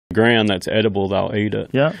ground that's edible, they'll eat it.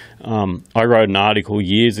 Yeah. I wrote an article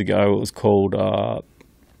years ago. It was called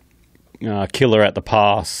Killer at the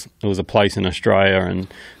Pass. It was a place in Australia, and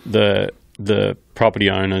the property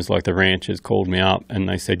owners, like the ranchers, called me up and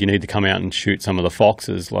they said, you need to come out and shoot some of the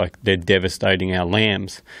foxes, like they're devastating our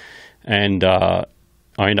lambs. And I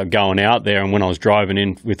ended up going out there, and when I was driving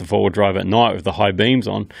in with the forward drive at night with the high beams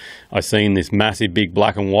on, I seen this massive big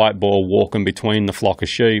black and white boar walking between the flock of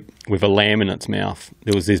sheep with a lamb in its mouth.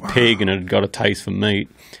 There was this pig and it had got a taste for meat,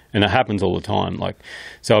 and it happens all the time. Like,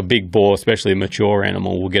 so a big boar, especially a mature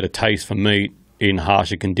animal, will get a taste for meat in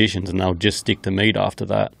harsher conditions, and they'll just stick to meat after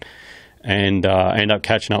that. And I ended up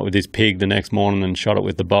catching up with this pig the next morning and shot it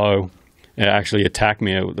with the bow. It actually attacked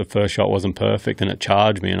me. The first shot wasn't perfect, and it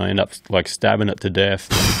charged me, and I ended up like stabbing it to death.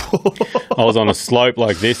 I was on a slope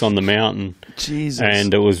like this on the mountain, Jesus,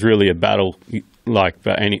 and it was really a battle.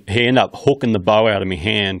 And he ended up hooking the bow out of my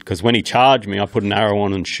hand, because when he charged me, I put an arrow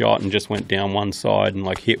on and shot, and just went down one side and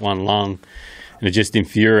like hit one lung, and it just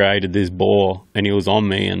infuriated this boar, and he was on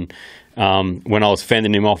me. And when I was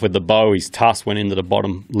fending him off with the bow, his tusk went into the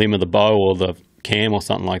bottom limb of the bow or the cam or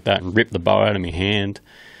something like that, and ripped the bow out of my hand.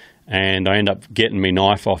 And I ended up getting my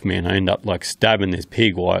knife off me, and I ended up like stabbing this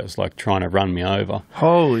pig while it was like trying to run me over.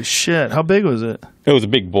 Holy shit! How big was it? It was a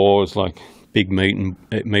big boar. It was like big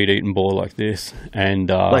meat-eating boar like this. And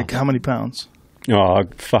like how many pounds? Oh,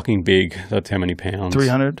 fucking big. That's how many pounds?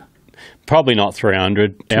 300? Probably not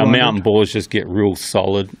 300. 200? Our mountain boars just get real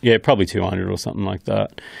solid. Yeah, probably 200 or something like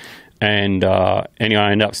that. And anyway,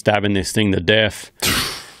 I ended up stabbing this thing to death.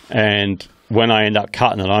 And when I ended up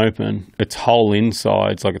cutting it open, its whole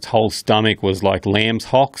insides, like its whole stomach, was like lamb's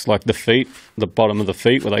hocks, like the feet, the bottom of the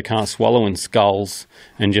feet where they can't swallow, and skulls,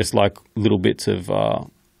 and just like little bits of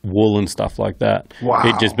wool and stuff like that. Wow.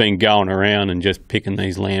 It'd just been going around and just picking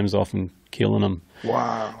these lambs off and killing them.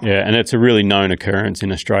 Wow. Yeah, and it's a really known occurrence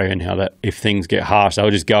in Australia, and how that if things get harsh, they'll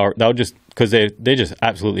just because they're just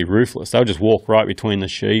absolutely ruthless. They'll just walk right between the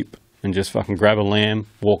sheep and just fucking grab a lamb,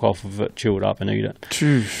 walk off of it, chew it up, and eat it.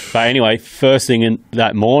 But anyway, first thing in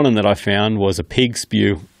that morning that I found was a pig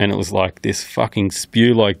spew, and it was like this fucking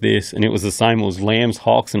spew like this, and it was the same. It was lamb's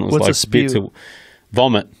hocks, and it was What's a like spew? bits of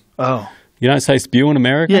vomit. Oh. You don't say spew in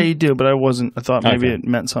America? Yeah, you do, but I thought maybe Okay. it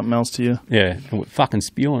meant something else to you. Yeah, fucking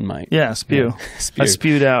spewing, mate. Yeah, spew. Yeah. Spew. I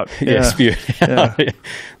spewed out. Yeah, spewed. Yeah.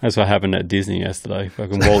 That's what happened at Disney yesterday.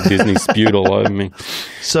 Fucking Walt Disney spewed all over me.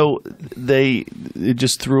 So it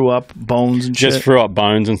just threw up bones and shit? Just threw up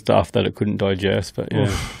bones and stuff that it couldn't digest, but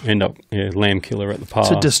yeah, end up lamb killer at the pass.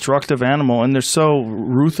 It's a destructive animal, and they're so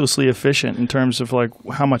ruthlessly efficient in terms of like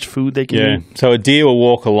how much food they can eat. So a deer will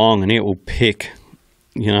walk along and it will pick,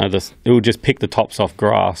 it will just pick the tops off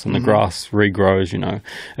grass, and the grass regrows,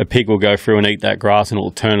 A pig will go through and eat that grass, and it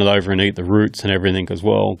will turn it over and eat the roots and everything as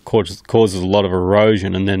well. Causes a lot of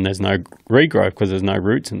erosion, and then there's no regrowth because there's no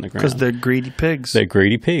roots in the ground. Because they're greedy pigs. They're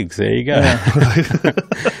greedy pigs. There you go. Yeah.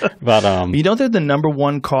 But they're the number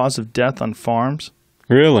one cause of death on farms?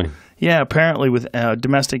 Really? Yeah, apparently with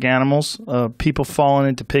domestic animals, people falling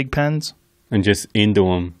into pig pens. And just into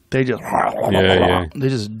them. They just they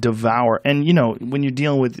just devour. And, when you're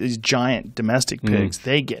dealing with these giant domestic pigs,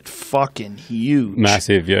 they get fucking huge.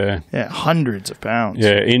 Massive, yeah. Yeah, hundreds of pounds.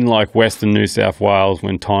 Yeah, in like Western New South Wales,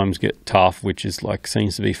 when times get tough, which is like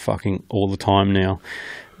seems to be fucking all the time now.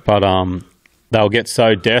 But they'll get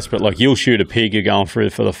so desperate. Like you'll shoot a pig, you're going through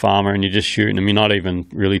for the farmer, and you're just shooting them. You're not even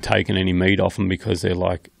really taking any meat off them, because they're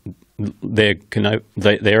like they're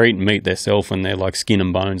eating meat themselves, and they're like skin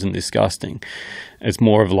and bones and disgusting. It's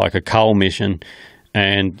more of like a cull mission,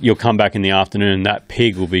 and you'll come back in the afternoon and that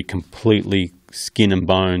pig will be completely skin and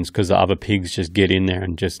bones, because the other pigs just get in there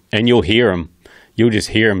and you'll hear them. You'll just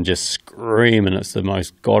hear them just scream, and it's the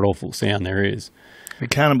most god-awful sound there is. They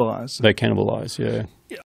cannibalize. They cannibalize, yeah.